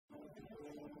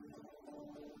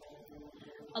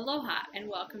Aloha and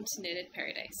welcome to Knitted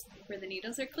Paradise, where the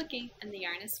needles are clicking and the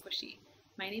yarn is squishy.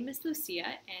 My name is Lucia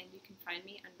and you can find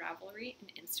me on Ravelry and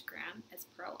Instagram as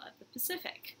Pearl of the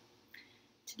Pacific.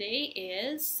 Today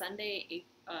is Sunday,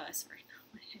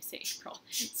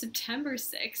 September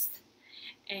 6th,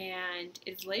 and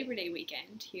it's Labor Day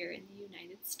weekend here in the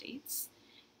United States.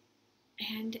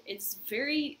 And it's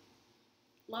very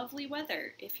lovely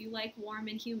weather if you like warm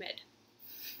and humid.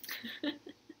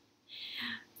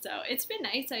 So it's been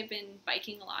nice. I've been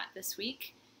biking a lot this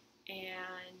week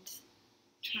and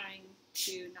trying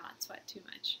to not sweat too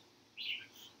much.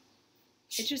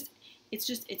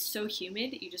 It's so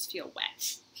humid, you just feel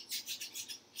wet.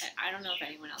 I don't know if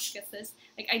anyone else gets this.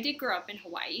 Like, I did grow up in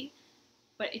Hawaii,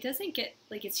 but it doesn't get,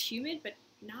 like, it's humid, but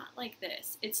not like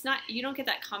this. It's not, you don't get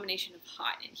that combination of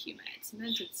hot and humid.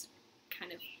 Sometimes it's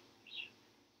kind of,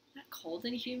 not cold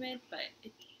and humid, but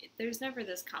there's never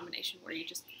this combination where you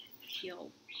just feel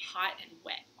hot and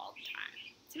wet all the time.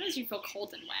 Sometimes you feel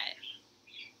cold and wet.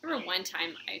 I remember one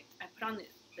time I put on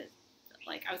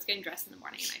like, I was getting dressed in the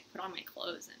morning and I put on my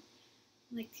clothes and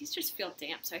I'm like, these just feel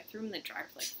damp. So I threw them in the dryer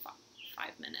for like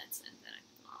 5 minutes and then I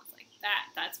put them on. I was like,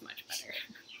 that's much better.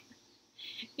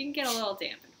 You can get a little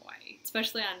damp in Hawaii,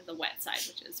 especially on the wet side,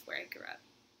 which is where I grew up.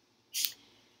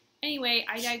 Anyway,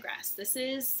 I digress. This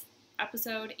is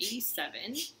episode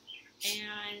 87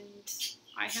 and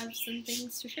I have some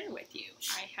things to share with you.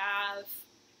 I have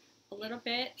a little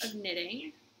bit of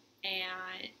knitting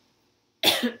and,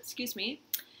 excuse me,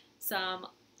 some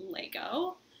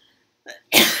Lego,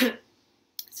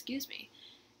 excuse me,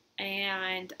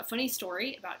 and a funny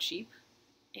story about sheep,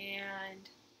 and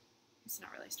it's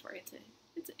not really a story,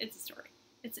 it's a story.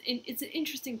 It's an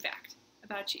interesting fact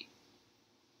about sheep.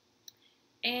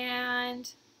 And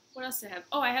what else do I have?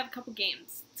 Oh, I have a couple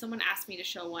games. Someone asked me to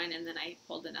show one, and then I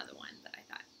pulled another one that I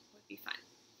thought would be fun.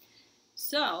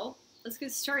 So, let's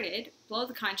get started. Below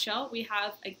the conch shell, we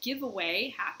have a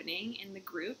giveaway happening in the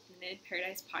group, the Knitted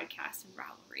Paradise Podcast and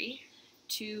Ravelry,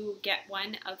 to get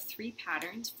one of 3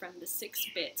 patterns from the 6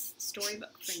 Bits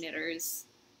Storybook for Knitters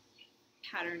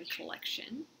pattern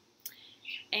collection.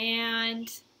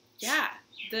 And, yeah,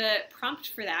 the prompt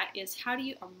for that is, how do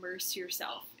you immerse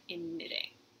yourself in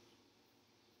knitting?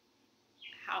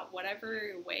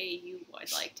 Whatever way you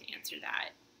would like to answer that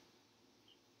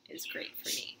is great for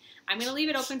me. I'm going to leave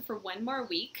it open for one more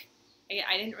week.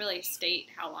 I didn't really state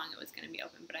how long it was going to be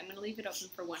open, but I'm going to leave it open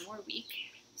for one more week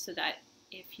so that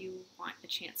if you want a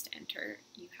chance to enter,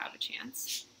 you have a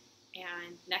chance.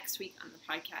 And next week on the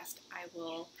podcast, I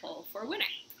will pull for a winner.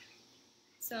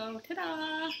 So,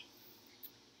 ta-da!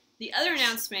 The other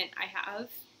announcement I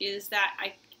have is that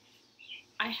I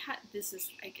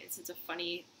guess it's a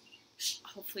funny,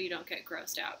 hopefully you don't get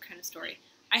grossed out kind of story.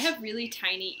 I have really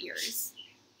tiny ears,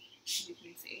 as you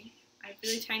can see. I have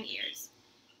really tiny ears,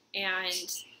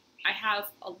 and I have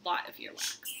a lot of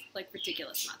earwax, like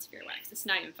ridiculous amounts of earwax. It's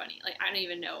not even funny. Like, I don't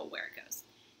even know where it goes.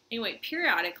 Anyway,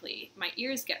 periodically, my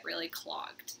ears get really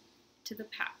clogged to the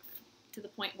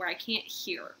point where I can't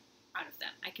hear out of them.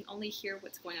 I can only hear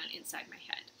what's going on inside my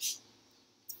head. It's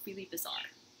really bizarre.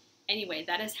 Anyway,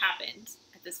 that has happened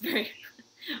at this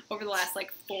over the last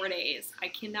like 4 days. I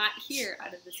cannot hear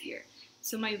out of this ear.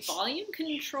 So my volume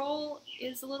control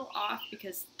is a little off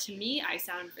because to me I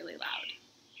sound really loud.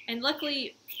 And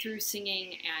luckily through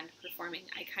singing and performing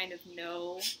I kind of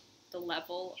know the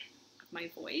level of my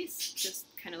voice, just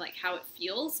kind of like how it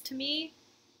feels to me,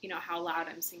 you know, how loud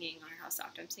I'm singing or how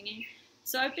soft I'm singing.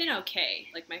 So I've been okay.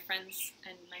 Like, my friends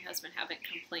and my husband haven't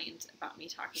complained about me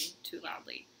talking too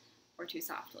loudly or too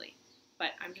softly.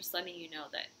 But I'm just letting you know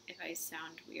that if I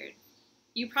sound weird,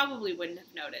 you probably wouldn't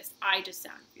have noticed. I just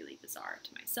sound really bizarre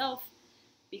to myself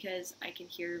because I can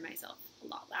hear myself a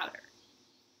lot louder.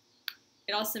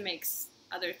 It also makes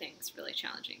other things really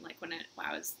challenging. Like when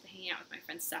I was hanging out with my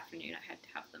friends this afternoon, I had to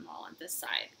have them all on this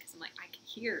side because I'm like, I can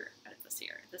hear out of this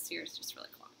ear. This ear is just really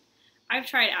clogged. I've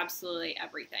tried absolutely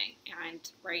everything, and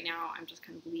right now I'm just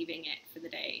kind of leaving it for the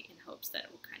day in hopes that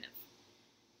it will kind of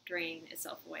drain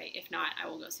itself away. If not, I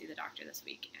will go see the doctor this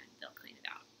week and they'll clean it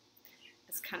out.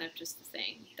 It's kind of just the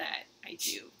thing that I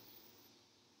do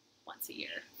once a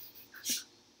year.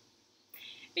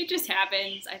 It just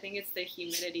happens. I think it's the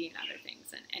humidity and other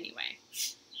things. And anyway,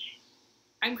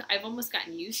 I've almost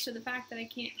gotten used to the fact that I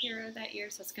can't hear out of that ear,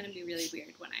 so it's going to be really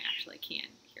weird when I actually can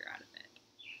hear out of it.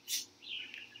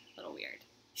 A little weird.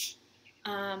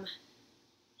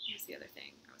 Here's the other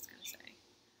thing I was going to say.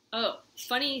 Oh,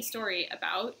 funny story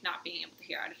about not being able to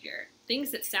hear out of your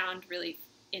things that sound really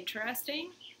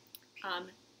interesting.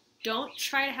 Don't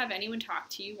try to have anyone talk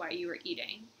to you while you are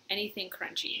eating anything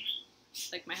crunchy.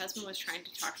 Like, my husband was trying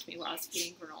to talk to me while I was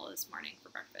eating granola this morning for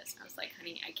breakfast. And I was like,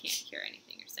 honey, I can't hear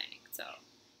anything you're saying. So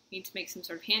you need to make some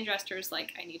sort of hand gestures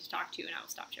like I need to talk to you, and I will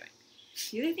stop chewing.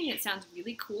 The other thing that sounds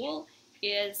really cool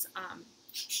is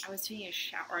I was taking a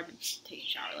shower, or I've been taking a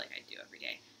shower like I do every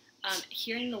day.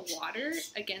 Hearing the water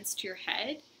against your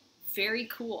head, very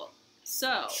cool.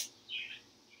 So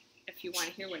if you want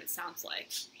to hear what it sounds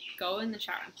like, go in the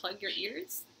shower and plug your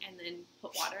ears and then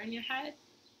put water in your head.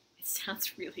 It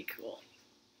sounds really cool.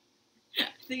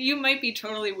 You might be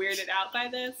totally weirded out by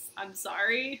this. I'm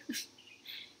sorry.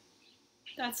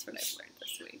 That's what I've learned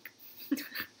this week.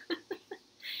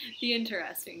 The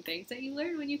interesting things that you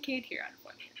learn when you can't hear out of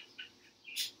one ear.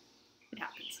 It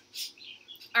happens.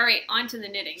 All right, on to the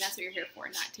knitting. That's what you're here for,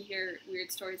 not to hear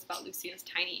weird stories about Lucia's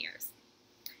tiny ears.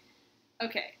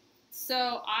 Okay,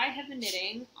 so I have been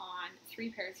knitting on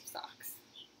 3 pairs of socks.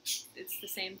 It's the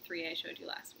same 3 I showed you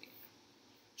last week.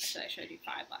 Actually, I showed you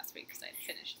 5 last week because I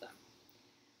finished them.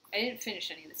 I didn't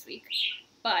finish any this week,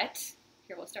 but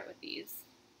here, we'll start with these.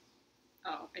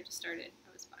 Oh, I just started.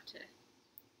 I was about to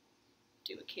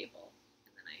do a cable,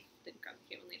 and then I didn't grab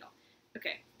the cable needle.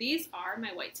 Okay, these are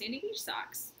my white sandy beach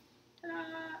socks. Ta-da!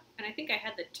 And I think I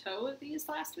had the toe of these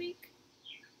last week.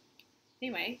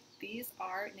 Anyway, these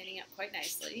are knitting up quite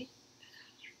nicely.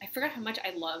 I forgot how much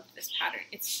I love this pattern.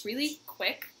 It's really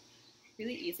quick,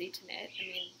 really easy to knit. I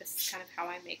mean, this is kind of how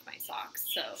I make my socks,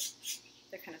 so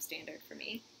they're kind of standard for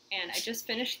me. And I just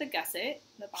finished the gusset,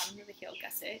 the bottom of the heel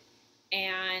gusset,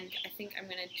 and I think I'm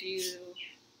going to do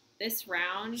this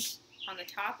round on the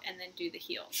top and then do the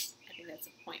heels. I think that's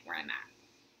the point where I'm at.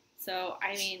 So,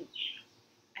 I mean,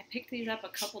 I picked these up a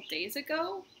couple days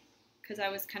ago because I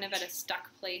was kind of at a stuck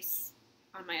place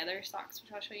on my other socks,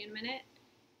 which I'll show you in a minute,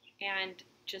 and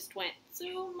just went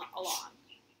zoom along.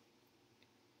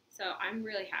 So I'm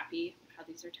really happy with how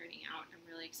these are turning out. I'm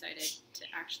really excited to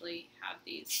actually have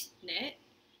these knit.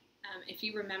 If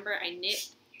you remember, I knit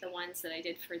the ones that I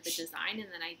did for the design, and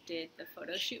then I did the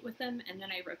photo shoot with them, and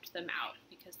then I ripped them out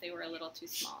because they were a little too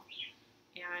small.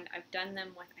 And I've done them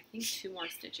with, I think, 2 more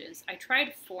stitches. I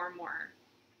tried 4 more,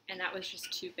 and that was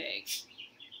just too big.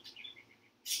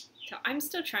 So I'm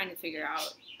still trying to figure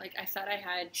out, like, I thought I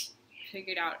had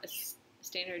figured out a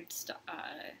standard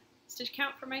stitch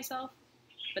count for myself,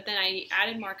 but then I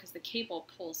added more because the cable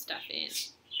pulls stuff in,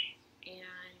 and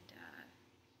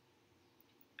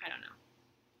I don't know.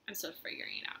 I'm still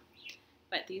figuring it out.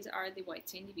 But these are the white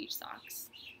sandy beach socks.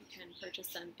 You can purchase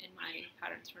them in my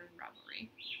Patterns from Ravelry.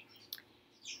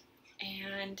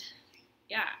 And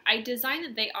yeah, I designed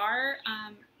that they are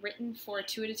written for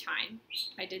 2 at a time.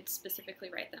 I did specifically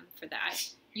write them for that.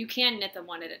 You can knit them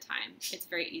 1 at a time. It's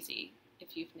very easy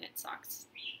if you've knit socks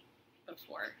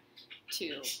before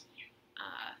to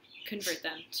convert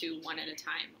them to 1 at a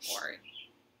time, or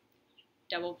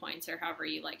double points, or however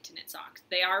you like to knit socks.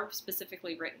 They are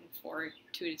specifically written for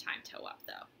 2 at a time toe up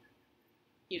though.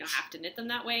 You don't have to knit them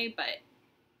that way, but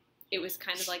it was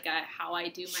kind of like a how I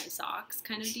do my socks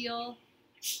kind of deal,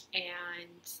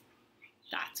 and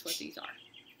that's what these are.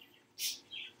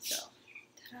 So,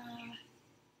 ta-da.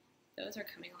 Those are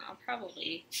coming along. I'll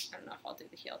probably, I don't know if I'll do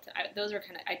the heel. Those are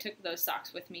kind of, I took those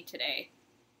socks with me today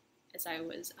as I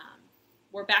was,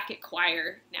 we're back at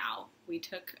choir now. We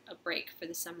took a break for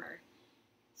the summer.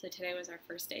 So today was our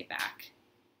first day back.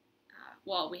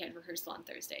 Well, we had rehearsal on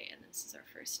Thursday, and this is our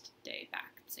first day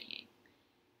back singing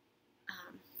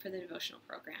for the devotional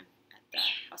program at the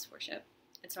house worship.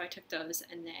 And so I took those,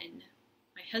 and then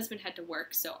my husband had to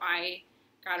work, so I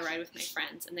got a ride with my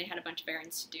friends, and they had a bunch of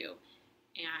errands to do.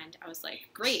 And I was like,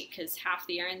 great, because half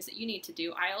the errands that you need to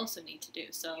do, I also need to do.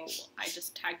 So I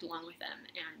just tagged along with them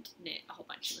and knit a whole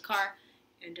bunch in the car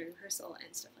and during rehearsal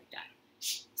and stuff like that.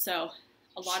 So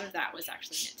a lot of that was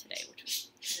actually knit today, which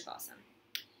was kind of awesome.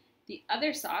 The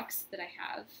other socks that I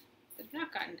have that have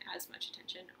not gotten as much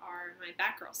attention are my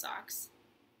Batgirl socks.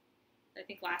 I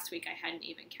think last week I hadn't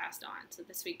even cast on, so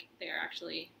this week they are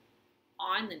actually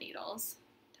on the needles.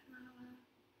 Ta-da.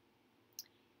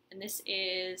 And this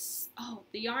is, oh,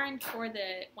 the yarn for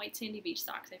the white sandy beach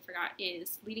socks, I forgot,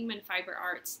 is Leading Men Fiber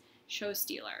Arts Show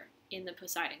Stealer in the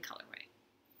Poseidon colorway.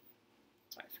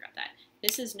 So I forgot that.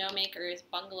 This is GnomeAcres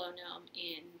Bungalow Gnome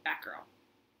in Batgirl.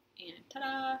 And ta-da!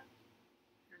 I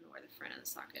don't know where the front of the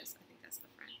sock is. I think that's the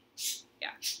front.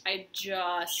 Yeah, I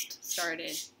just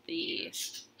started the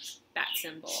bat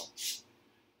symbol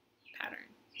pattern.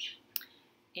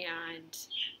 And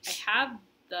I have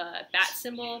the bat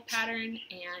symbol pattern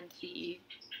and the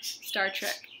Star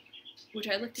Trek, which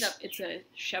I looked it up. It's a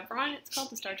chevron. It's called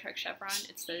the Star Trek chevron.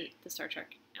 It's the Star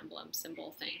Trek emblem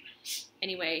symbol thing.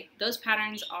 Anyway, those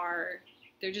patterns are,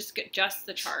 they're just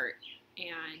the chart,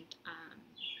 and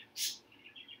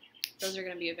those are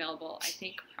going to be available, I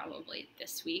think, probably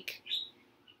this week.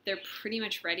 They're pretty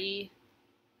much ready.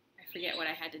 I forget what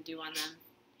I had to do on them.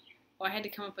 Well, I had to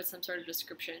come up with some sort of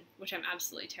description, which I'm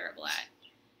absolutely terrible at.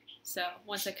 So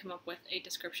once I come up with a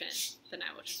description, then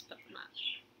I will just put them up.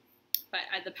 But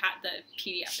the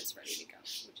PDF is ready to go,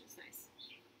 which is nice.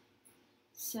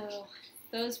 So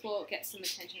those will get some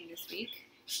attention this week.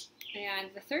 And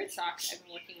the third socks I've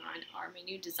been working on are my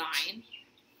new design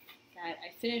that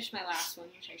I finished my last one,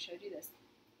 which I showed you this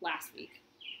last week.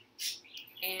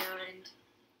 And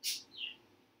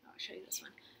I'll show you this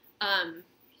one.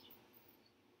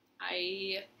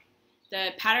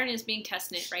 The pattern is being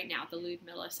tested right now, the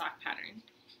Ludmilla sock pattern.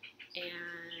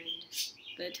 And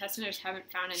the testers haven't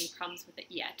found any problems with it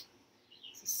yet.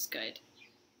 So this is good.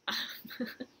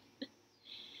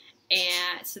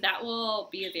 And so that will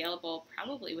be available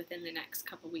probably within the next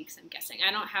couple weeks, I'm guessing.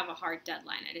 I don't have a hard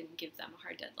deadline. I didn't give them a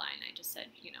hard deadline. I just said,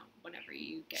 you know, whenever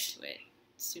you get to it,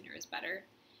 sooner is better.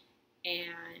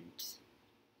 And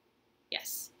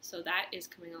yes, so that is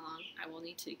coming along. I will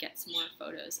need to get some more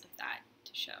photos of that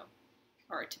to show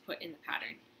or to put in the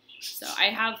pattern. So I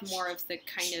have more of the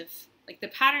kind of, like the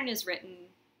pattern is written,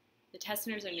 the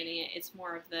testers are knitting it. It's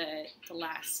more of the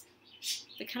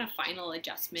kind of final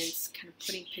adjustments, kind of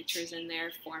putting pictures in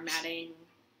there, formatting,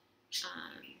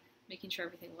 making sure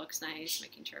everything looks nice,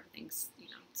 making sure everything's, you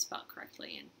know, spelled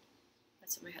correctly. And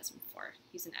that's what my husband's for.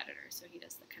 He's an editor, so he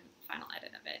does the kind of final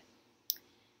edit of it.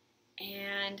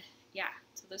 And yeah,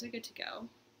 so those are good to go.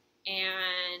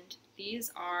 And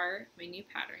these are my new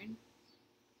pattern,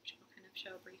 which I'll kind of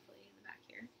show briefly in the back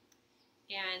here.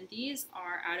 And these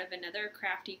are out of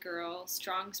AnotherCraftyGirl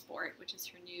Strong Sport, which is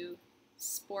her new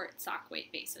sport sock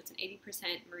weight base. So it's an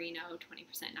 80% merino,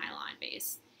 20% nylon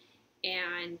base.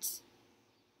 And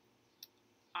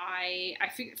I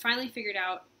finally figured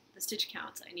out the stitch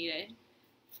counts I needed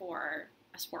for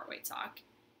a sport weight sock.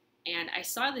 And I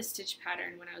saw this stitch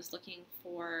pattern when I was looking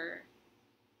for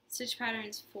stitch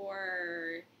patterns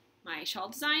for my shawl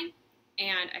design.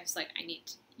 And I was like, I need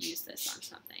to use this on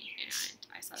something. And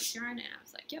I saw this yarn and I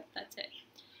was like, yep, that's it.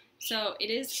 So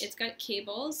it's got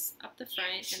cables up the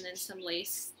front and then some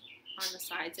lace on the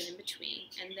sides and in between.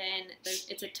 And then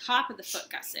it's a top of the foot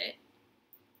gusset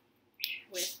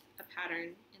with a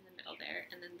pattern in the middle there.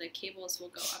 And then the cables will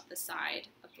go up the side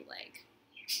of the leg.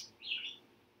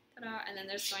 Ta-da! And then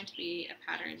there's going to be a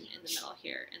pattern in the middle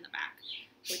here in the back,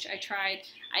 which I tried.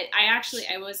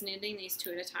 I was knitting these two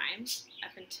at a time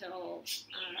up until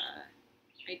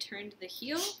I turned the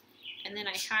heel. And then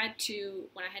I had to,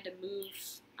 when I had to move,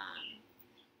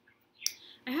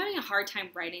 I'm having a hard time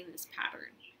writing this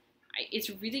pattern. It's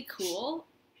really cool,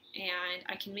 and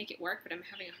I can make it work, but I'm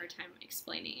having a hard time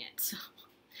explaining it. So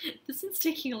this one's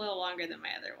taking a little longer than my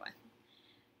other one.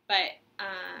 But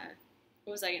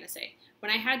what was I going to say?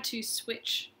 When I had to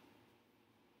switch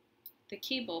the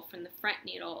cable from the front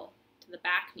needle to the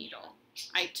back needle,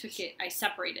 I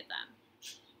separated them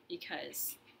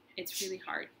because it's really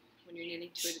hard when you're knitting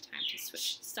two at a time to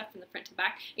switch stuff from the front to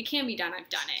back. It can be done. I've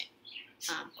done it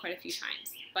quite a few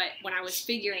times. But when I was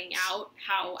figuring out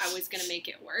how I was going to make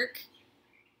it work,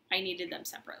 I needed them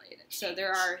separated. So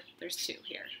there's two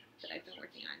here that I've been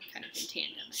working on kind of in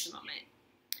tandem at the moment.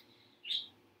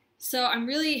 So I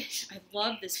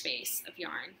love this base of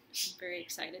yarn. I'm very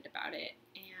excited about it.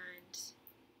 And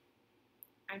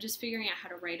I'm just figuring out how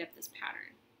to write up this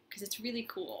pattern because it's really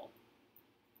cool.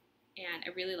 And I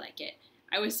really like it.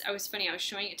 I was funny, I was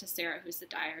showing it to Sarah, who's the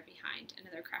dyer behind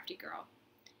AnotherCraftyGirl.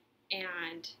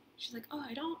 And she's like, oh,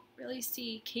 I don't really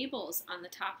see cables on the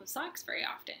top of socks very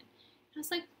often. And I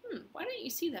was like, why don't you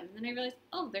see them? And then I realized,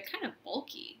 oh, they're kind of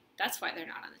bulky. That's why they're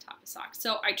not on the top of socks.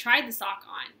 So I tried the sock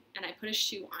on, and I put a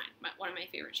shoe on, one of my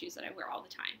favorite shoes that I wear all the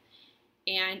time.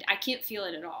 And I can't feel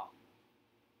it at all.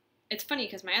 It's funny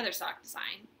because my other sock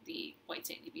design, the white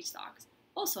sandy beach socks,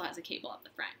 also has a cable up the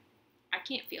front. I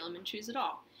can't feel them in shoes at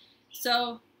all.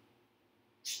 So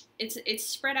it's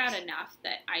spread out enough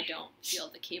that I don't feel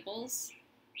the cables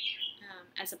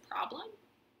as a problem.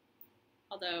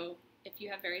 Although if you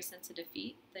have very sensitive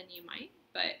feet, then you might.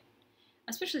 But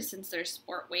especially since they're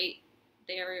sport weight,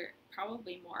 they're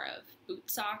probably more of boot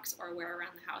socks or wear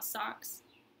around the house socks.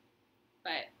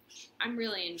 But I'm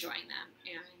really enjoying them,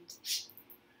 and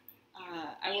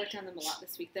I worked on them a lot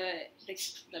this week. The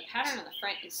pattern on the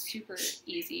front is super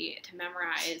easy to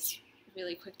memorize,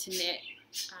 really quick to knit,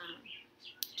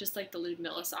 just like the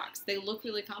Ludmilla socks. They look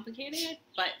really complicated,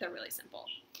 but they're really simple.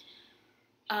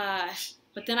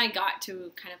 But then I got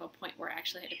to kind of a point where I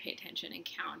actually had to pay attention and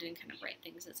count and kind of write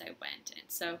things as I went. And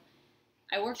so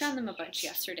I worked on them a bunch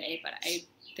yesterday, but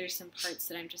there's some parts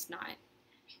that I'm just not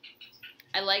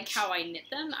I like how I knit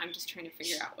them. I'm just trying to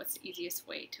figure out what's the easiest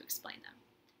way to explain them.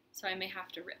 So I may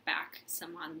have to rip back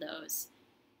some on those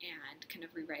and kind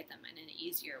of rewrite them in an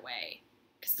easier way.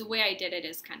 Because the way I did it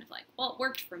is kind of like, well, it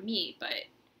worked for me, but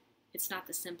it's not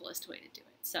the simplest way to do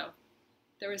it. So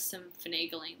there was some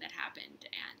finagling that happened,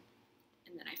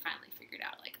 and then I finally figured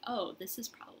out, like, oh, this is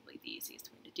probably the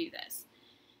easiest way to do this.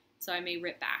 So I may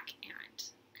rip back and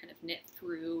kind of knit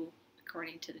through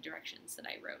according to the directions that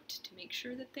I wrote to make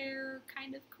sure that they're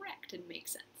kind of correct and make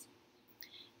sense.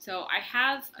 So I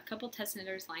have a couple test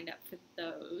knitters lined up for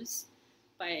those,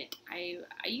 but I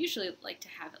usually like to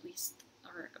have at least,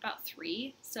 or about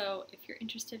 3. So if you're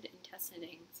interested in test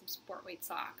knitting some sport weight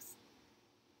socks,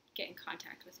 get in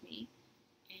contact with me,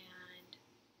 and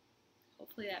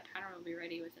hopefully that pattern will be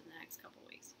ready within the next couple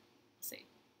weeks. We'll see.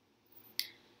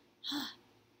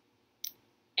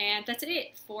 And that's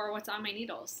it for what's on my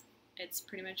needles. It's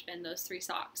pretty much been those 3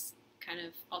 socks, kind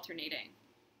of alternating,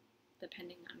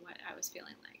 depending on what I was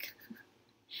feeling like.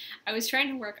 I was trying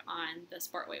to work on the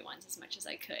sport weight ones as much as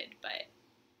I could, but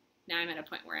now I'm at a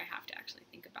point where I have to actually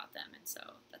think about them, and so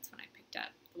that's when I picked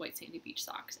up the white sandy beach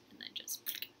socks and then just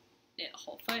knit a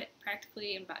whole foot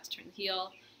practically. I'm about to turn the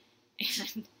heel,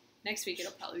 and next week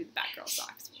it'll probably be the Batgirl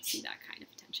socks. We'll see that kind of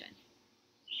attention.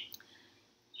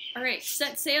 All right,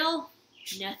 set sail,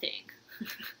 nothing.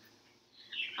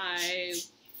 I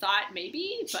thought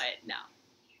maybe, but no.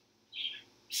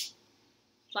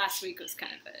 Last week was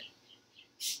kind of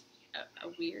a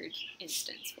weird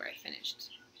instance where I finished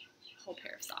a whole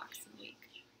pair of socks in a week.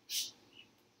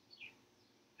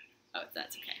 Oh,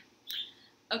 that's okay.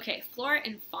 Okay, Flora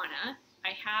and Fauna.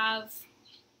 I have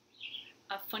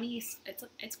a funny,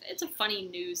 it's a funny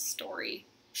news story.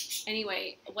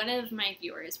 Anyway, one of my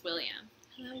viewers, William,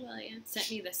 hello William,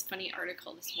 sent me this funny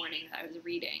article this morning that I was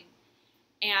reading.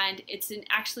 And it's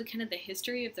actually kind of the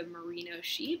history of the Merino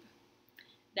sheep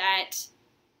that,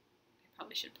 I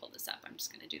probably should pull this up, I'm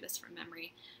just going to do this from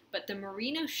memory. But the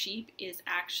Merino sheep is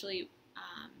actually,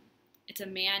 it's a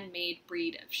man-made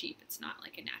breed of sheep. It's not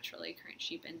like a naturally occurring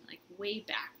sheep. And like way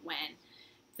back when,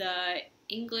 the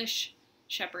English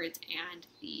shepherds and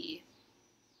the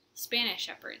Spanish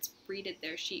shepherds breeded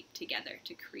their sheep together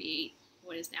to create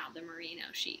what is now the Merino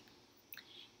sheep.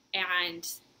 And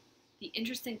the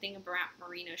interesting thing about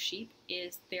Merino sheep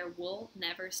is their wool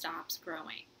never stops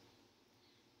growing.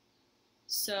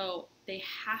 So they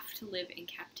have to live in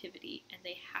captivity, and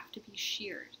they have to be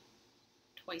sheared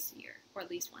twice a year, or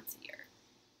at least once a year.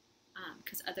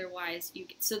 Because otherwise you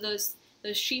get, so those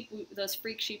sheep, those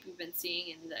freak sheep we've been seeing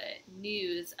in the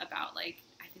news about, like,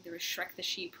 I think there was Shrek the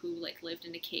sheep who like lived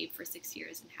in a cave for 6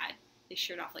 years and they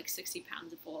sheared off like 60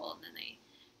 pounds of wool, and then they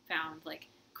found like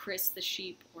Chris the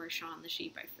sheep or Sean the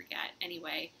sheep, I forget,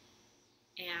 anyway,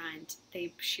 and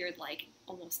they sheared like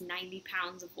almost 90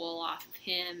 pounds of wool off of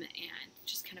him, and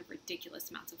just kind of ridiculous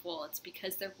amounts of wool. It's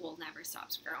because their wool never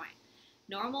stops growing.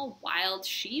 Normal wild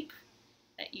sheep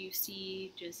that you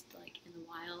see just like in the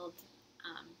wild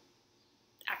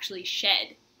actually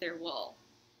shed their wool,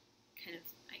 kind of,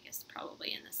 I guess,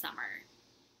 probably in the summer,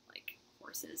 like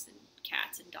horses and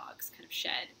cats and dogs kind of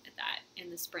shed at that in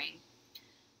the spring.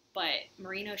 But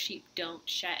Merino sheep don't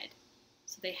shed,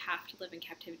 so they have to live in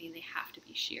captivity, and they have to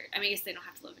be sheared. I mean, I guess they don't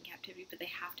have to live in captivity, but they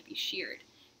have to be sheared,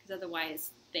 because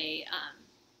otherwise they,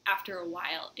 after a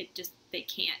while,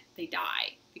 they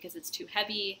die, because it's too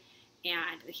heavy,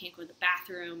 and they can't go to the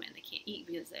bathroom, and they can't eat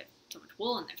because they have so much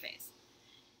wool in their face.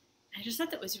 And I just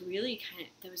thought that was really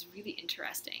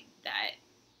interesting that,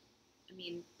 I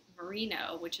mean,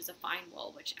 Merino, which is a fine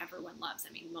wool, which everyone loves.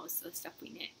 I mean, most of the stuff we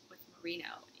knit with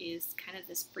Merino is kind of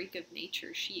this freak of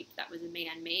nature sheep that was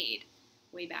man-made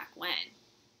way back when.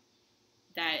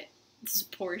 That this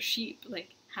poor sheep,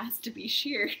 like, has to be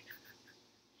sheared.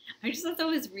 I just thought that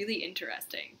was really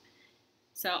interesting.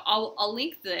 So I'll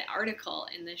link the article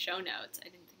in the show notes. I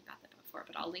didn't think about that before,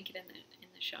 but I'll link it in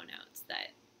the show notes that,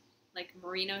 like,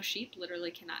 Merino sheep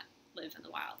literally cannot live in the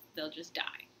wild. They'll just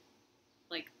die.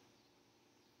 Like,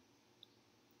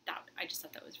 that, I just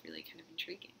thought that was really kind of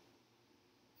intriguing.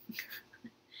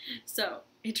 So,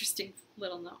 interesting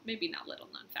little known, maybe not little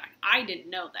known fact. I didn't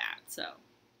know that, so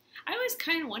I always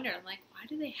kind of wonder, I'm like, why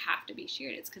do they have to be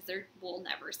sheared? It's because their wool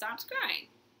never stops growing.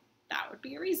 That would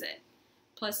be a reason.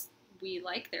 Plus, we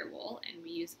like their wool, and we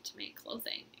use it to make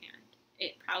clothing, and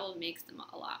it probably makes them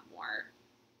a lot more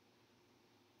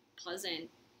pleasant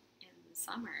in the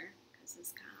summer, because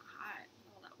it's kind of hot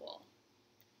with all that wool.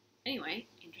 Anyway,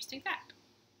 interesting fact.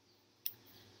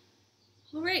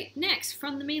 Alright, next,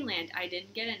 from the mainland. I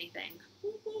didn't get anything. I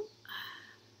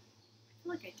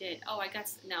feel like I did. Oh, I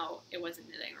got, no, it wasn't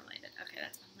knitting related. Okay,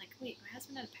 I'm like, wait, my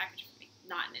husband had a package for me.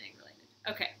 Not knitting related.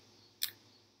 Okay.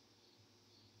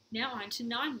 Now on to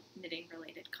non-knitting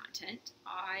related content.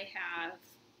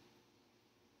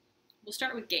 We'll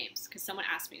start with games because someone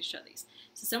asked me to show these.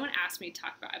 So someone asked me to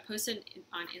talk about, I posted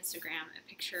on Instagram a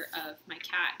picture of my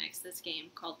cat next to this game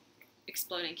called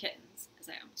Exploding Kittens, as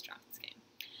I almost dropped this game,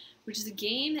 which is a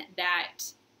game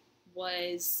that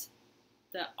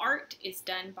the art is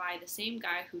done by the same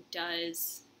guy who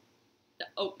does the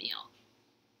oatmeal.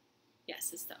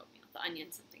 Yes, it's the oatmeal, the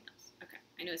onion something else. Okay,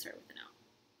 I know it started with an O.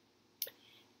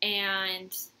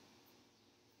 And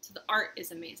so the art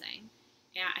is amazing.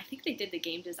 And I think they did the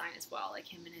game design as well, like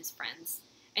him and his friends.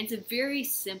 And it's a very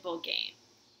simple game.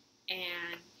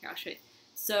 And here, I'll show you.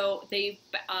 So they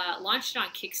launched it on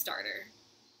Kickstarter,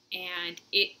 and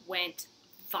it went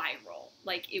viral.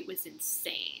 Like, it was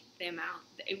insane.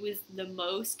 It was the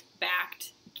most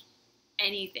backed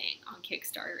anything on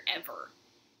Kickstarter ever.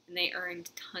 And they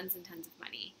earned tons and tons of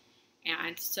money.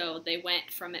 And so they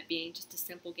went from it being just a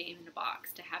simple game in a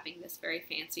box to having this very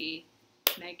fancy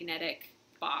magnetic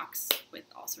box with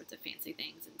all sorts of fancy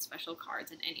things and special cards.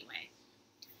 And anyway,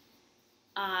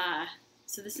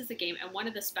 so this is the game, and one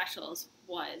of the specials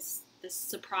was this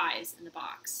surprise in the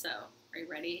box. So are you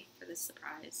ready for this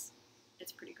surprise?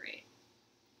 It's pretty great.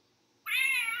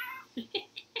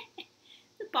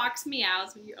 The box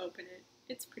meows when you open it.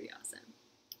 It's pretty awesome.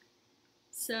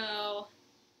 So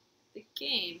the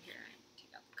game here, I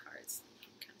take out the cards so you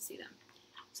can kind of see them.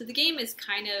 So the game is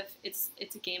kind of, it's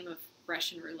a game of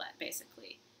Russian roulette,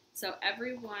 basically. So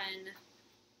everyone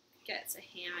gets a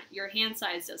hand. Your hand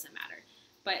size doesn't matter.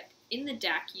 But in the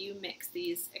deck, you mix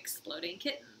these exploding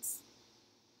kittens.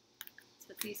 So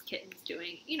it's these kittens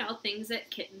doing, things that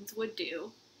kittens would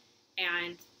do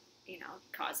and,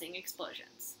 causing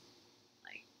explosions.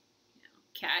 Like,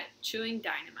 cat chewing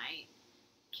dynamite,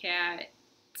 cat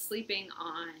sleeping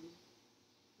on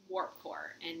warp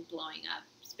core and blowing up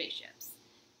spaceships.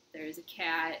 There's a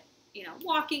cat,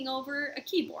 walking over a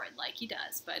keyboard like he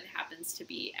does, but it happens to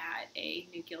be at a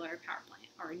nuclear power plant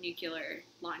or a nuclear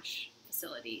launch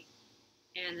facility.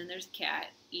 And then there's a cat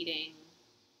eating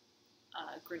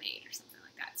a grenade or something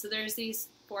like that. So there's these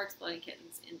 4 exploding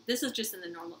kittens, and this is just in the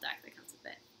normal deck that comes with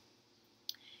it.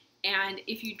 And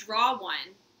if you draw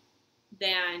one,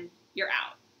 then you're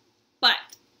out.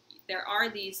 But there are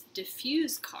these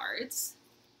diffuse cards,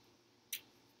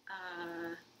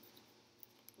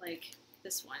 like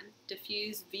this one,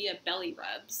 diffuse via belly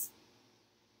rubs,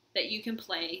 that you can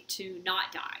play to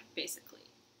not die, basically.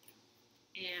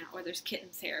 Or there's kitten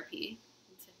therapy,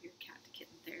 send your cat to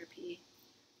kitten therapy.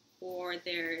 Or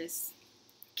there's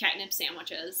catnip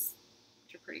sandwiches,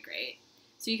 which are pretty great.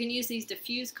 So you can use these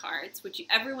diffuse cards, which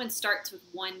everyone starts with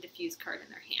 1 diffuse card in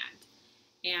their hand.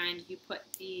 And you put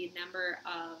the number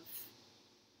of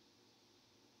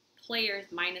players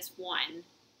 -1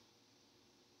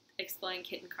 exploding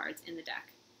kitten cards in the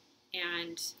deck.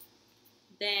 And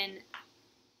then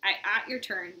at your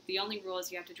turn, the only rule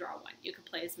is you have to draw 1. You can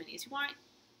play as many as you want.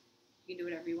 You can do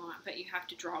whatever you want, but you have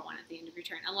to draw 1 at the end of your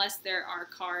turn. Unless there are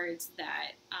cards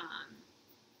that,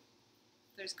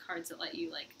 there's cards that let you,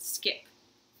 like, skip.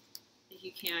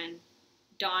 You can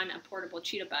don a portable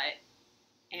cheetah butt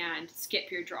and skip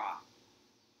your draw,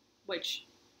 which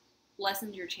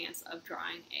lessens your chance of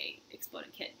drawing a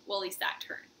exploding kitten. Well, at least that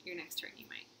turn. Your next turn you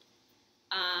might.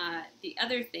 The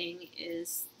other thing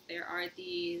is there are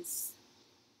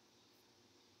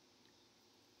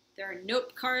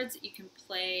nope cards that you can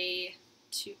play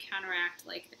to counteract,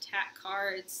 like, attack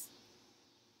cards.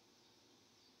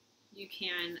 You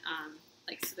can,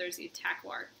 so there's the attack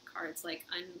war cards, like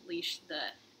Unleash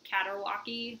the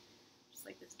Caterwacky, just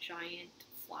like this giant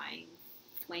flying,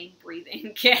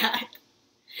 flame-breathing cat.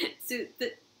 So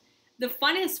the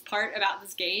funnest part about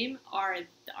this game are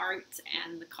the art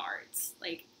and the cards.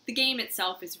 Like, the game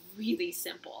itself is really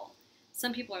simple.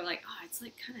 Some people are like, oh, it's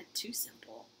like kind of too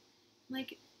simple.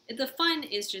 Like, the fun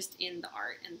is just in the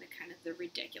art and the kind of the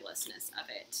ridiculousness of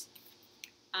it.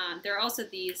 There are also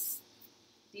these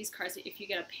cards that if you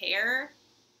get a pair,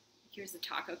 here's the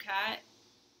taco cat.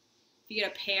 If you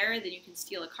get a pair, then you can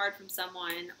steal a card from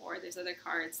someone, or there's other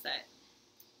cards that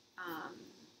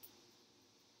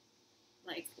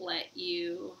let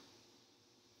you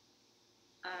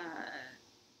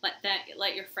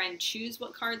let your friend choose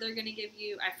what card they're going to give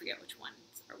you. I forget which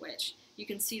ones are which. You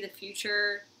can see the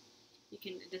future. You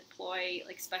can deploy,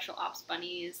 like, special ops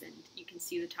bunnies, and you can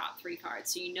see the top 3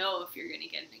 cards, so you know if you're going to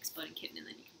get an exploding kitten, and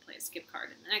then you can play a skip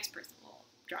card, and the next person will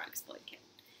draw an exploding kitten.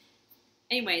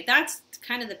 Anyway, that's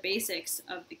kind of the basics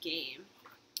of the game,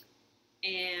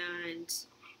 and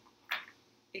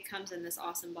it comes in this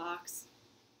awesome box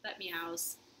that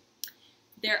meows.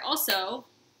 There also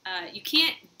You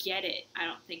can't get it, I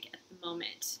don't think, at the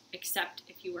moment, except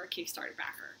if you were a Kickstarter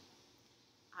backer.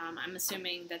 I'm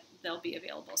assuming that they'll be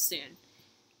available soon.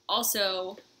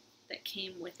 Also, that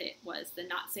came with it was the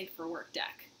Not Safe for Work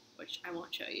deck, which I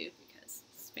won't show you because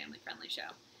it's a family-friendly show.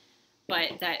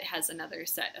 But that has another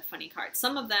set of funny cards.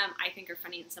 Some of them I think are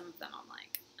funny, and some of them I'm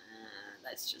like,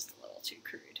 that's just a little too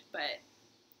crude. But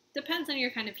depends on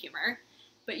your kind of humor.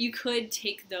 But you could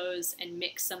take those and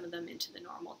mix some of them into the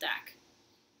normal deck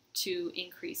to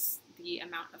increase the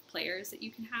amount of players that you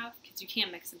can have, because you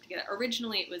can mix them together.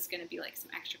 Originally it was going to be like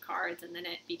some extra cards, and then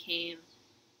it became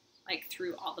like,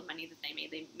 through all the money that they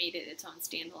made it its own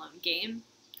standalone game,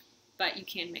 but you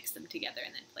can mix them together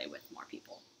and then play with more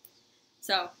people.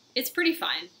 So it's pretty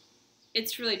fun.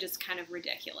 It's really just kind of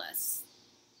ridiculous.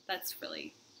 That's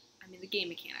really, I mean, the game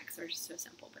mechanics are just so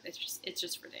simple, but it's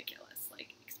just ridiculous,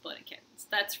 like exploding kittens.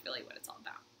 That's really what it's all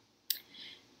about.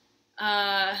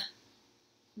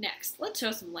 Next, let's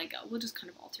show some Lego. We'll just kind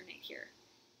of alternate here.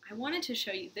 I wanted to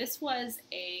show you, this was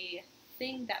a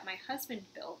thing that my husband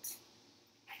built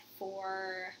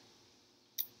for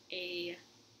as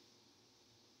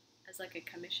like a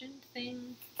commissioned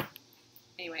thing.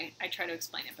 Anyway, I try to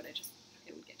explain it, but it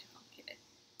would get too complicated.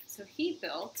 So he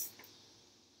built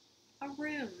a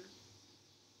room.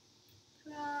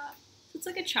 Ta-da! So it's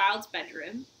like a child's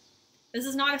bedroom. This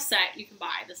is not a set you can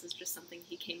buy. This is just something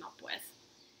he came up with.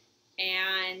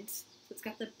 And so it's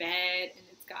got the bed, and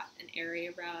it's got an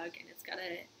area rug, and it's got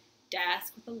a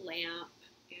desk with a lamp,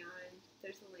 and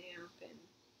there's a lamp, and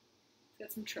it's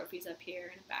got some trophies up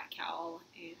here, and a bat cowl,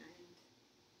 and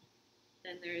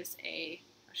then there's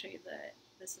I'll show you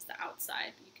this is the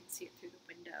outside, but you can see it through the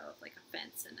window of like a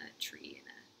fence and a tree and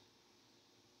a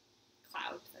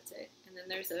cloud. That's it. And then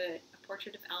there's a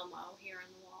portrait of Elmo here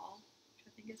on the wall, which I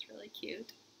think is really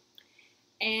cute.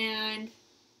 And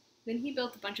then he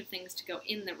built a bunch of things to go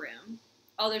in the room.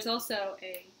 Oh, there's also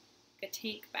a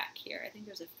tank back here. I think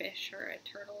there's a fish or a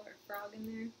turtle or a frog in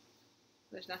there.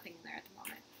 There's nothing in there at the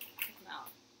moment. Check them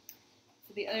out.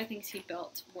 So the other things he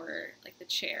built were like the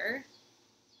chair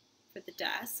for the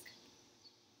desk.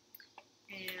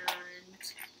 And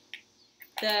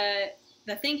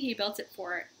the thing he built it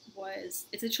for was,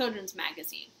 it's a children's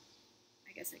magazine.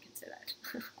 I guess I can say that.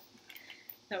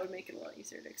 That would make it a little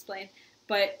easier to explain.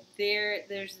 But there's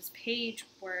this page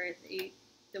where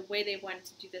the way they wanted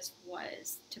to do this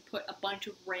was to put a bunch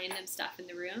of random stuff in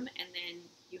the room, and then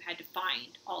you had to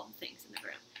find all the things in the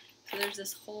room. So there's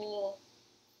this whole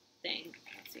thing.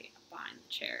 Let's see, behind the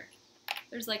chair.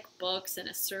 There's like books and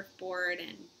a surfboard,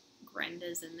 and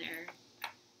Grenda's in there.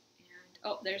 And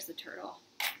oh, there's the turtle.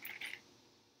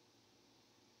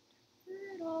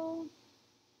 Turtle.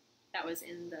 That was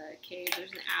in the cage.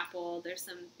 There's an apple. There's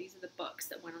these are the books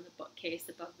that went on the bookcase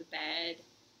above the bed.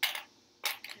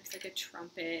 There's like a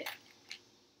trumpet.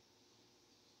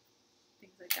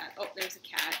 Things like that. Oh, there's a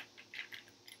cat.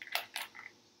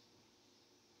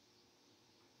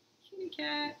 Kitty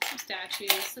cat. Some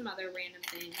statues. Some other random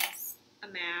things. A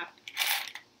map.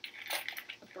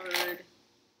 A bird.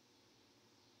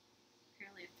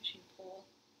 Apparently a fishing pole.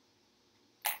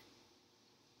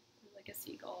 There's like a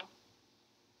seagull.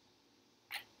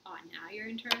 Oh, now you're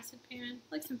interested, Pan?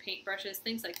 Like some paintbrushes,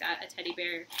 things like that. A teddy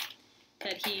bear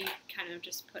that he kind of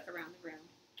just put around the room.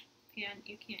 Pan,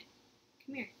 you can't.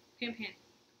 Come here. Pan. Come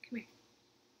here.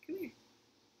 Come here.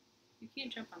 You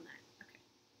can't jump on that. Okay.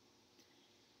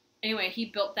 Anyway, he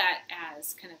built that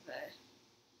as kind of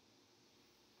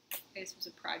I guess it was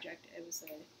a project. It was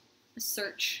a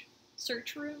search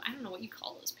room. I don't know what you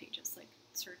call those pages. Like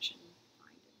search and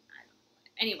find. I don't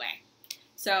know. Anyway,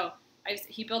 so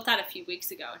he built that a few weeks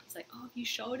ago, and he's like, oh, have you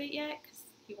showed it yet? Because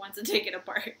he wants to take it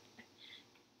apart.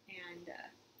 And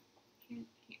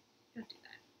don't do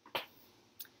that.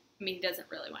 I mean, he doesn't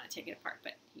really want to take it apart,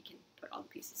 but he can put all the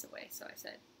pieces away. So I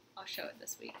said, I'll show it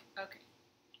this week. Okay.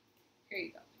 Here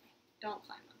you go. Don't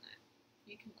climb on that.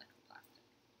 You can lick the plastic.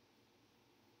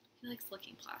 He likes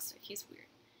licking plastic. He's weird.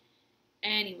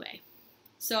 Anyway,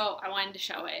 so I wanted to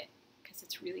show it because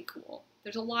it's really cool.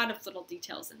 There's a lot of little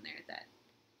details in there that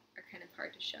are kind of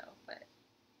hard to show, but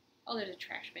oh, there's a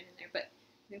trash bin in there. But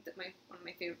I think that one of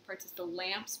my favorite parts is the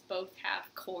lamps both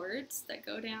have cords that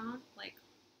go down, like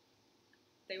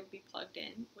they would be plugged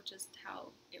in, which is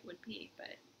how it would be,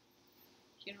 but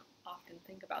you don't often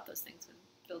think about those things when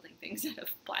building things out of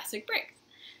plastic bricks.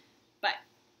 But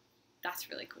that's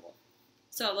really cool.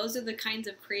 So those are the kinds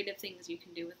of creative things you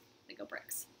can do with Lego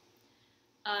bricks.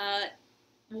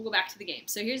 We'll go back to the game.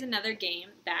 So here's another game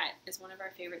that is one of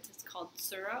our favorites. It's called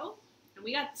Tsuro. And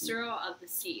we got the Tsuro of the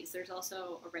Seas. There's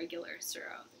also a regular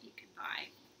Tsuro that you can buy.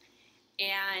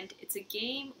 And it's a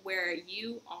game where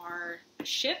you are a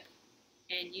ship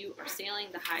and you are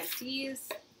sailing the high seas.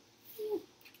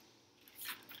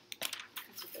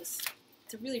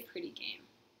 It's a really pretty game.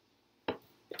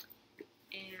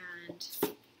 And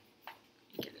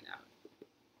get it out.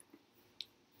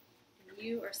 And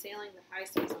you are sailing the high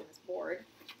seas on this board.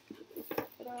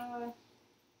 Ta-da! And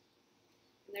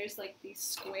there's like these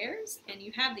squares, and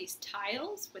you have these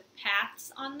tiles with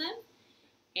paths on them,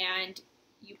 and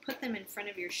you put them in front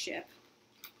of your ship.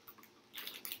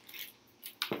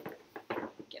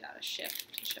 Get out a ship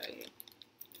to show you.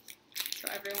 So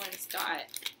everyone's got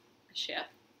a ship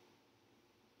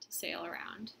to sail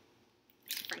around,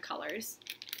 different colors,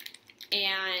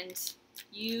 and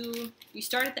you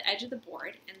start at the edge of the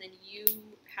board, and then you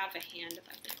have a hand of,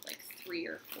 I think, like 3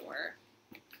 or 4.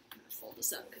 I'm gonna fold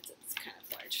this up because it's kind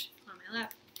of large on my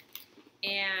lap.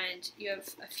 And you have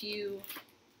a few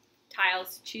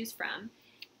tiles to choose from,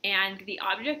 and the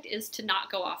object is to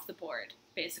not go off the board,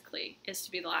 basically, is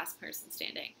to be the last person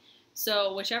standing.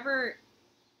 So whichever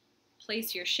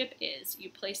place your ship is, you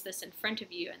place this in front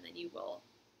of you, and then you will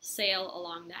sail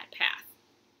along that path.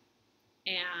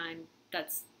 And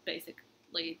that's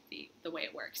basically the way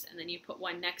it works. And then you put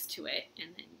one next to it,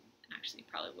 and then actually you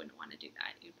probably wouldn't want to do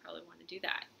that. You'd probably want to do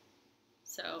that.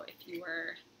 So if you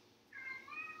were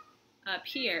up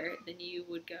here, then you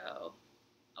would go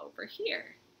over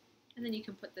here. And then you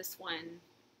can put this one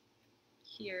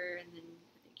here, and then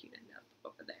I think you'd end up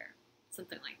over there.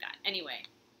 Something like that. Anyway.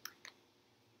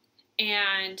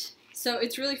 And so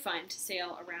it's really fun to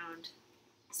sail around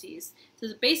seas. So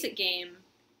it's a basic game,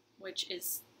 which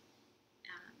is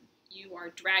you are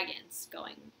dragons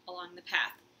going along the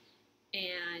path.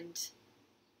 And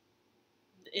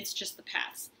it's just the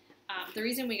paths. The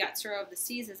reason we got Tsuro of the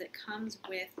Seas is it comes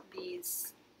with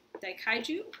these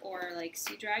daikaiju, or like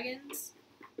sea dragons.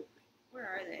 Where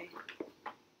are they?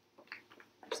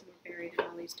 There's some buried in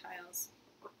all these tiles.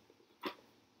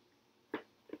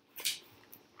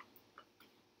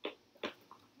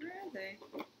 Where are they?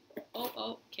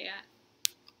 Oh, cat.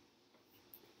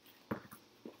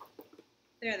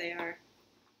 There they are.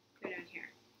 They're down here.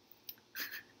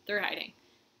 They're hiding.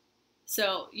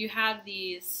 So you have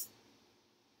these,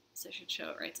 so I should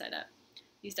show it right side up.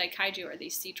 These daikaiju are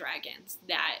these sea dragons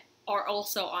that are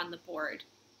also on the board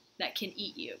that can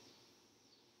eat you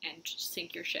and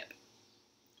sink your ship.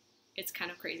 It's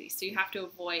kind of crazy. So you have to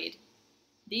avoid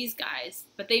these guys,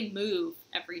 but they move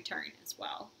every turn as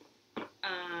well.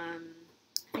 I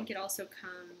think it also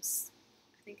comes,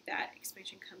 I think that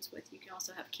expansion comes with, you can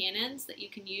also have cannons that you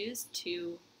can use to,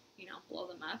 you know, blow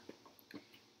them up.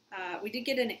 We did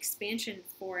get an expansion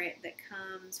for it that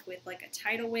comes with like a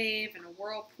tidal wave and a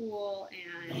whirlpool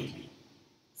and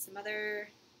some other,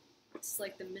 it's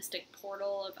like the mystic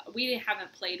portal of, we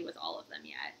haven't played with all of them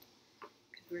yet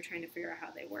because we were trying to figure out how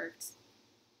they worked.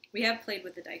 We have played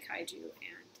with the daikaiju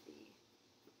and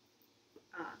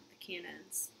the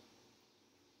cannons.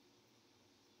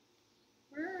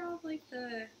 Where are all like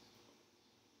the,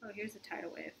 oh, here's the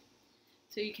tidal wave.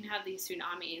 So you can have these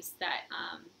tsunamis that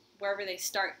wherever they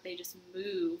start, they just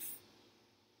move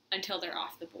until they're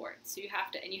off the board. So you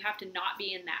have to not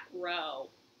be in that row,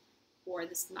 or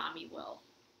the tsunami will,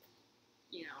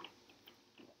 you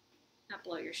know, not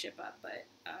blow your ship up, but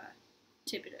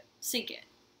sink it.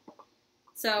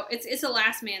 So it's a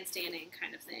last man standing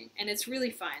kind of thing, and it's really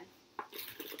fun,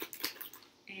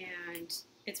 and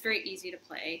it's very easy to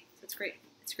play. So it's great.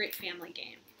 It's a great family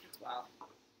game as well.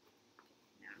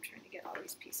 Now I'm trying to get all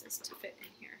these pieces to fit in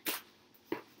here.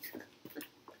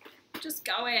 Just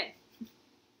go in.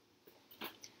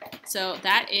 So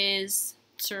that is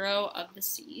Tsuro of the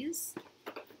Seas,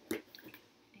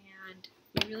 and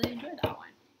we really enjoyed that one.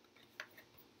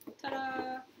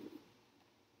 Ta-da!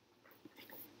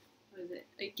 What is it?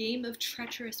 A Game of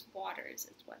Treacherous Waters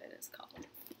is what it is called.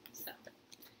 So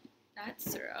that's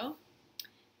Tsuro.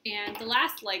 And the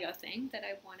last Lego thing that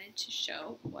I wanted to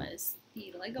show was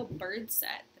the Lego bird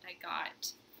set that I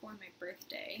got for my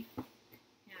birthday.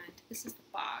 And this is the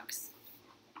box.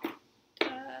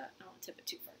 I won't tip it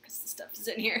too far because the stuff is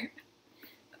in here.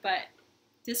 But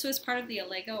this was part of the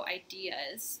Lego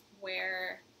Ideas,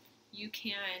 where you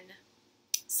can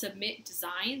submit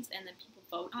designs and then people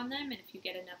vote on them. And if you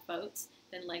get enough votes,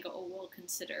 then Lego will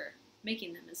consider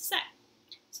making them as a set.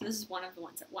 So this is one of the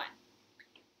ones that won.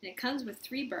 And it comes with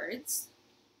 3 birds.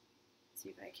 Let's see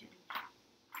if I can.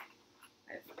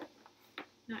 I've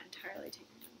not entirely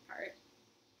taken them apart.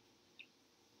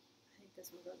 I think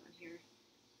this one goes on here.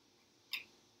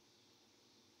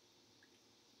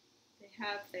 They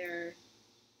have their,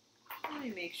 let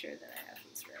me make sure that I have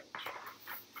these right.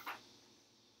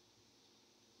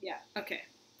 Yeah, okay.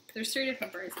 There's 3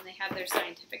 different birds, and they have their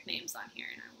scientific names on here,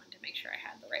 and I wanted to make sure I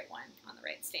had the right one on the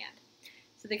right stand.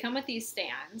 So they come with these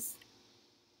stands,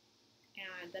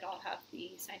 and that all have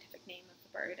the scientific name of the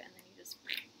bird, and then you just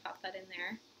pop that in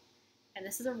there. And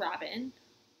this is a robin.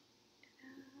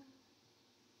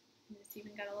 And it's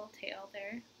even got a little tail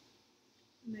there.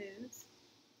 Moves.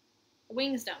 The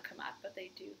wings don't come up, but they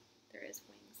do. There is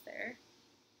wings there.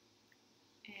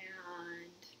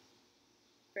 And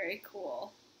very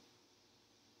cool.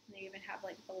 And they even have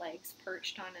like the legs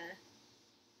perched on a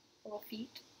little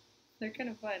feet. They're kind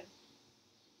of fun.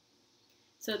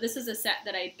 So this is a set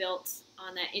that I built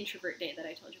on that introvert day that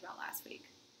I told you about last week.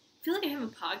 I feel like I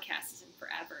haven't podcasted in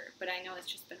forever, but I know it's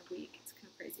just been a week. It's kind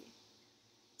of crazy.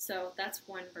 So that's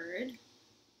one bird.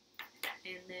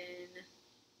 And then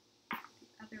the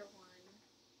other one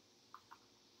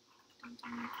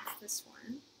is this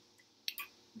one,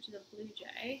 which is a blue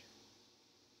jay,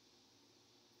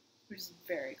 which is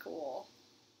very cool.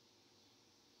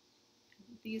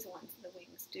 And these ones, the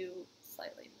wings do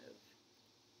slightly move.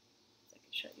 So I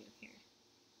can show you here.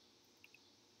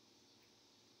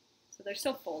 So they're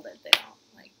still folded, they don't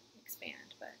like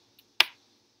expand, but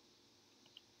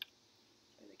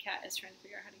so the cat is trying to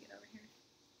figure out how to get over here.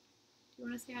 Do you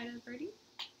want to say hi to the birdie?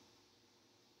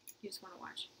 You just want to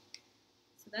watch.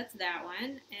 So that's that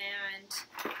one, and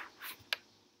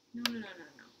no.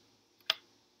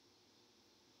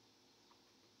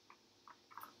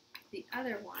 The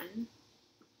other one,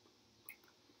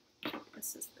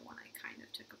 this is the one I kind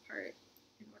of took apart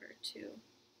in order to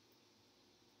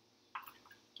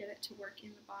get it to work in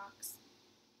the box.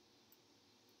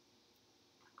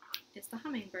 It's the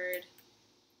hummingbird.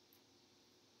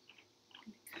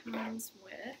 And it comes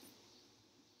with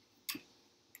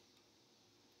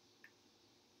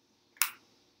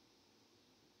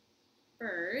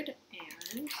bird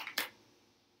and a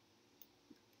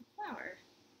flower.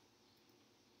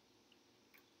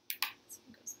 This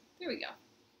one goes, there we go.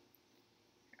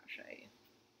 Here, I'll show you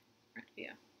front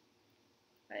view.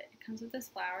 But it comes with this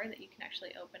flower that you can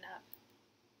actually open up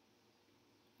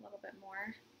a little bit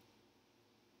more.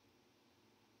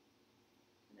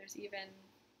 And there's even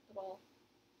little,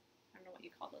 I don't know what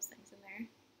you call those things in there.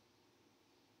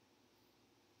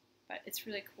 But it's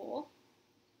really cool.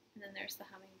 And then there's the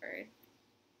hummingbird.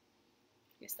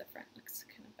 I guess the front looks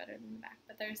kind of better than the back,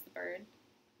 but there's the bird,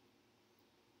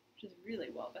 which is really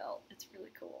well built. It's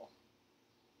really cool.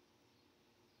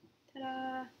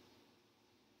 Ta-da!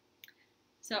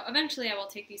 So eventually I will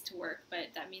take these to work,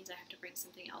 but that means I have to bring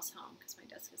something else home because my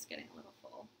desk is getting a little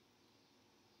full.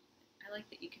 I like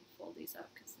that you can fold these up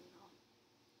because then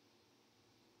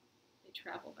they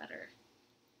travel better.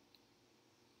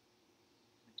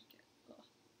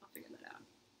 I'll figure that out.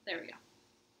 There we go.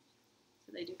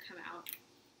 So they do come out,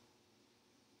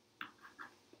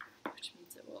 which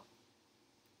means it will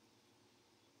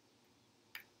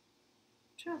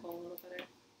travel a little better.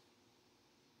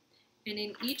 And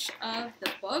in each of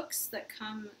the books that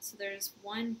come, so there's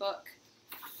one book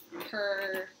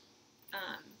per,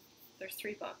 there's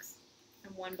 3 books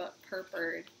and 1 book per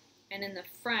bird. And in the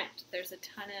front, there's a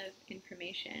ton of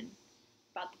information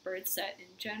about the bird set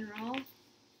in general,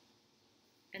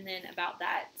 and then about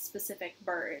that specific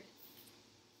bird,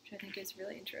 which I think is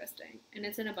really interesting. And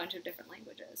it's in a bunch of different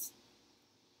languages.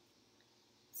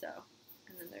 So,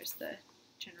 and then there's the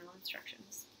general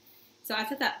instructions. So I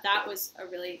thought that that was a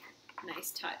really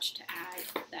nice touch to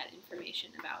add that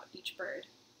information about each bird,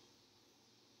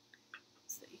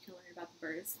 so that you can learn about the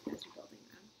birds as you're building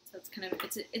them. So it's kind of,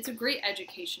 it's a great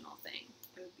educational thing.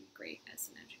 It would be great as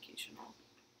an educational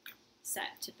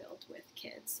set to build with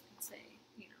kids and say,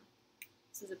 you know,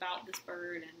 this is about this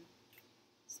bird and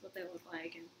this is what they look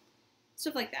like and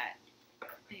stuff like that.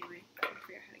 Anyway, I'm trying to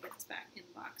figure out how to get this back in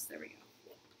the box. There we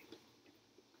go.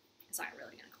 It's not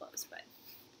really going to close, but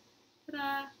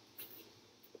ta-da!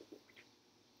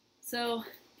 So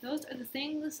those are the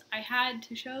things I had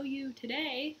to show you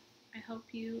today. I hope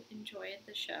you enjoyed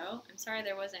the show. I'm sorry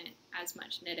there wasn't as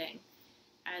much knitting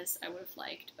as I would have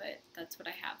liked, but that's what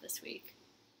I have this week.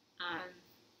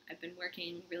 I've been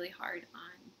working really hard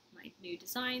on my new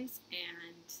designs,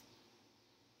 and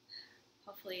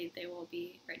hopefully they will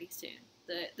be ready soon.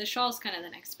 The shawl's kind of the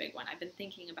next big one. I've been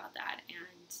thinking about that,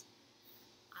 and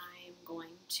I'm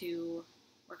going to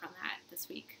work on that this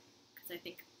week, because I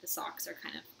think the socks are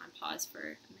kind of on pause for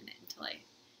a minute until I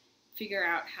figure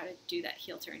out how to do that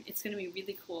heel turn. It's going to be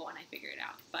really cool when I figure it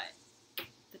out, but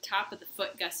the top of the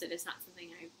foot gusset is not something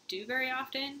I do very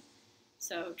often,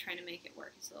 so trying to make it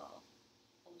work is a little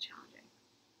challenging.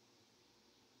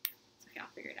 It's okay,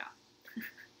 I'll figure it out.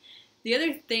 The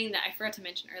other thing that I forgot to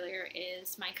mention earlier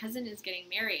is my cousin is getting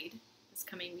married this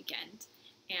coming weekend,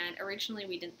 And originally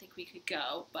we didn't think we could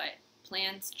go, but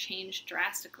plans changed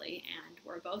drastically and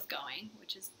we're both going,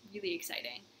 which is really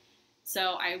exciting.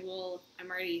 So I'm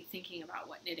already thinking about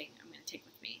what knitting I'm going to take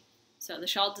with me. So the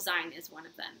shawl design is one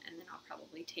of them, and then I'll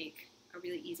probably take a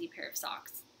really easy pair of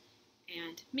socks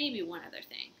and maybe one other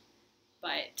thing.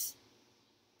 But,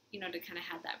 you know, to kind of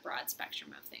have that broad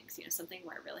spectrum of things, you know, something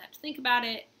where I really have to think about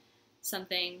it,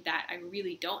 something that I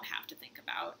really don't have to think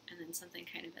about, and then something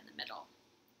kind of in the middle.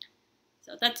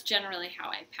 So that's generally how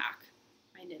I pack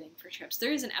my knitting for trips.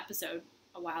 There is an episode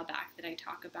a while back that I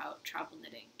talk about travel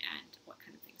knitting and what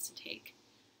kind of things to take.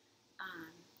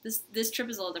 This trip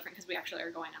is a little different because we actually are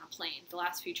going on a plane. The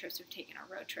last few trips we've taken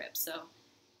are road trips, so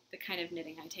the kind of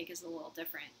knitting I take is a little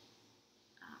different,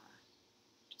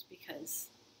 just because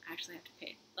I actually have to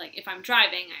pay. Like, if I'm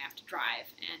driving, I have to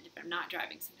drive, and if I'm not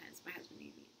driving, sometimes my husband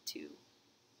needs me to,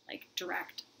 like,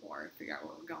 direct or figure out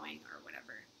where we're going or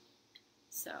whatever.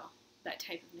 So that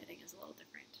type of knitting is a little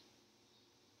different.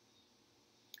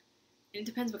 And it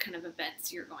depends what kind of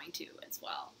events you're going to as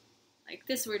well. Like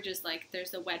this, we're just like,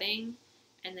 there's a wedding,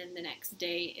 and then the next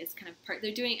day is kind of part,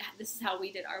 this is how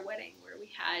we did our wedding, where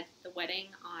we had the wedding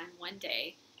on one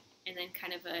day, and then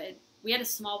kind of we had a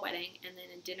small wedding, and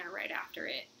then a dinner right after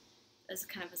it as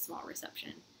kind of a small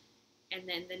reception. And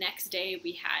then the next day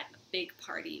we had a big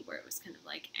party where it was kind of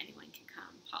like anyone can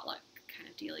come, potluck kind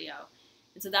of dealio.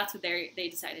 And so that's what they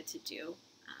decided to do,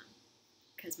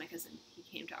 because my cousin, he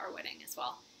came to our wedding as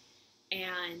well.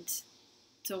 And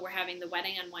so we're having the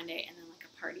wedding on one day and then like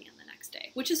a party on the next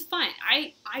day, which is fun.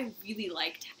 I really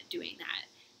liked doing that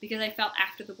because I felt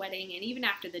after the wedding and even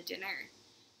after the dinner,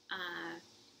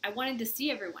 I wanted to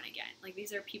see everyone again. Like,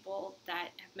 these are people that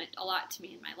have meant a lot to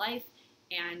me in my life,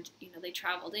 and, you know, they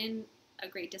traveled in a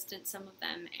great distance, some of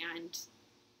them, and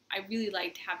I really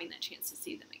liked having that chance to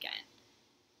see them again.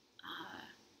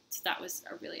 So that was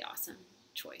a really awesome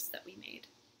choice that we made.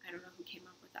 I don't know who came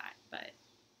up with that, but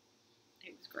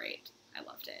it was great. I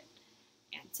loved it.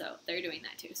 And so they're doing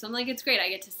that too. So I'm like, it's great. I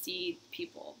get to see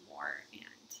people more, and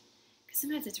because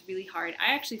sometimes it's really hard.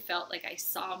 I actually felt like I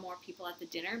saw more people at the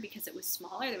dinner because it was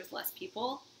smaller. There was less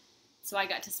people. So I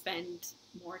got to spend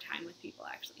more time with people,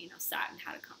 actually, you know, sat and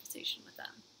had a conversation with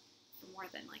them for more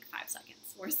than like 5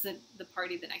 seconds. Whereas the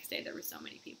party the next day, there were so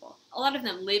many people. A lot of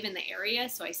them live in the area,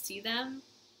 so I see them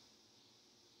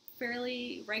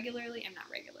fairly regularly. I'm not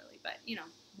regularly, but, you know,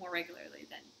 more regularly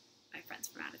than my friends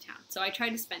from out of town. So I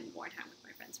tried to spend more time with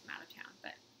my friends from out of town,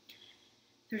 but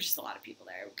there's just a lot of people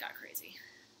there. It got crazy.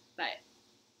 But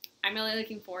I'm really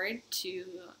looking forward to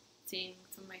seeing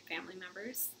some of my family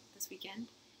members this weekend,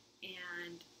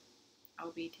 and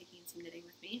I'll be taking some knitting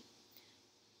with me.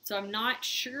 So I'm not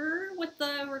sure what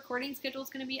the recording schedule is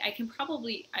going to be. I can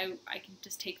probably, I can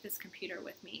just take this computer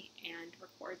with me and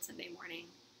record Sunday morning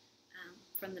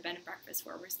from the bed and breakfast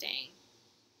where we're staying,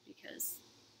 because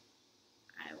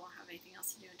I won't have anything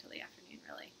else to do until the afternoon,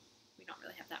 really. We don't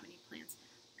really have that many plans,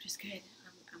 which is good.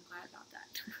 I'm glad about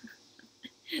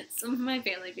that. Some of my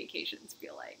family vacations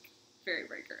feel like very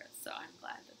rigorous, so I'm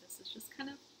glad that this is just kind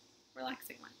of a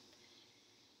relaxing one.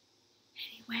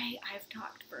 Anyway, I've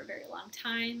talked for a very long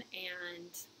time,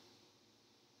 and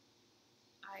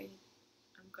I'm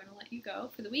going to let you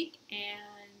go for the week,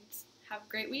 and have a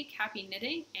great week. Happy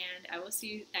knitting, and I will see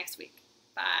you next week.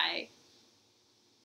 Bye.